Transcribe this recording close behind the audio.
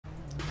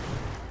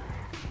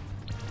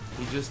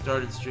He just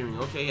started streaming.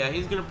 Okay, yeah,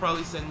 he's gonna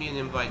probably send me an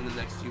invite in the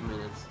next few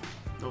minutes.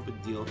 No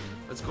big deal.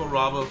 Let's go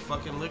rob a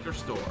fucking liquor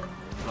store,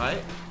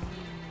 right?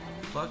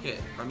 Fuck it.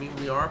 I mean,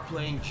 we are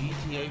playing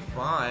GTA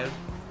 5.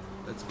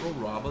 Let's go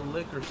rob a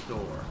liquor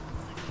store.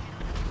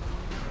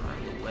 Out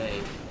of the way.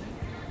 Is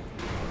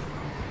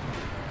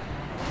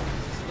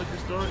this a liquor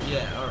store?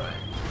 Yeah, alright.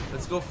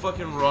 Let's go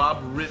fucking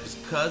rob Rip's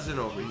cousin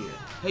over here.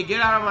 Hey,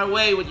 get out of my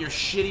way with your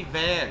shitty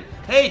van.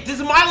 Hey, this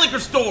is my liquor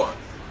store!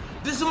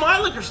 This is my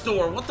liquor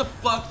store! What the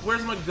fuck?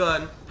 Where's my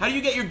gun? How do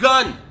you get your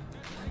gun?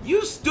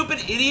 You stupid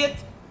idiot!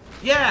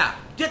 Yeah,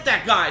 get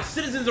that guy!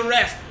 Citizen's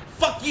arrest!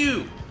 Fuck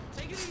you!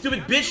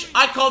 Stupid bitch!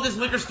 I called this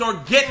liquor store.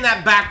 Get in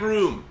that back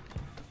room!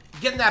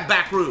 Get in that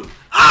back room!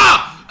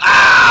 Ah!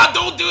 Ah!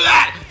 Don't do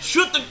that!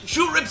 Shoot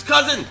Rip's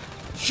cousin!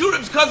 Shoot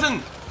Rip's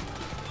cousin!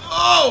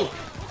 Oh!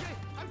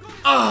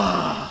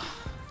 Ah!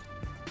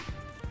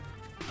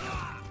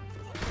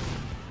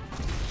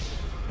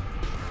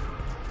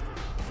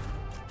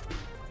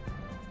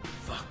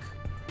 Fuck.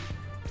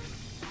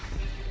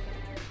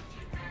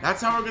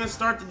 That's how we're gonna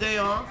start the day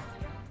off?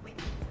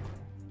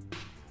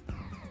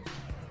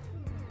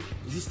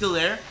 Is he still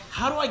there?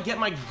 How do I get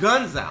my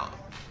guns out?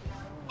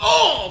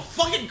 Oh,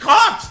 fucking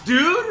cops,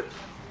 dude!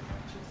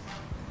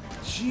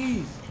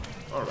 Jeez.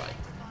 Alright.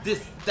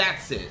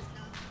 That's it.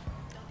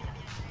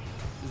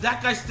 Is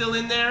that guy still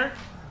in there?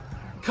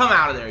 Come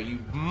out of there, you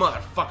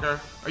motherfucker.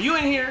 Are you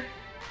in here?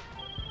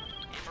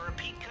 If a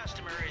repeat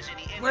customer is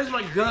any Where's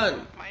my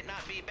gun? Might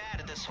not be bad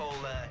at this whole,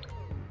 Are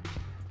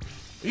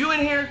you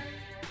in here?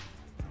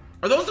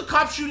 Are those the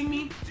cops shooting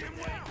me?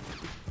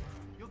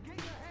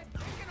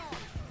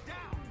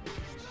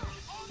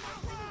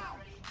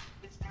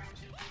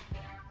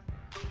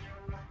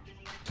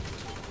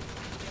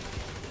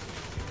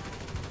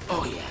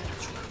 Oh yeah,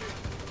 that's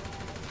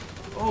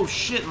right. Oh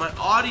shit, my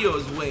audio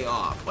is way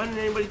off. Why didn't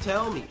anybody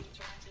tell me?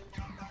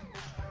 I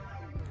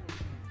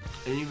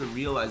didn't even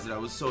realize that I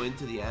was so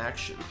into the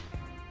action.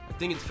 I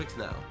think it's fixed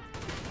now.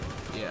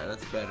 Yeah,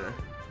 that's better.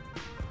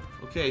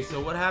 Okay,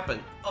 so what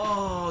happened?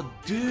 Oh,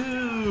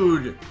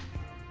 dude!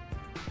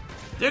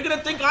 They're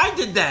gonna think I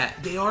did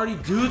that! They already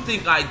do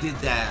think I did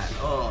that!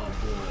 Oh,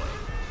 boy.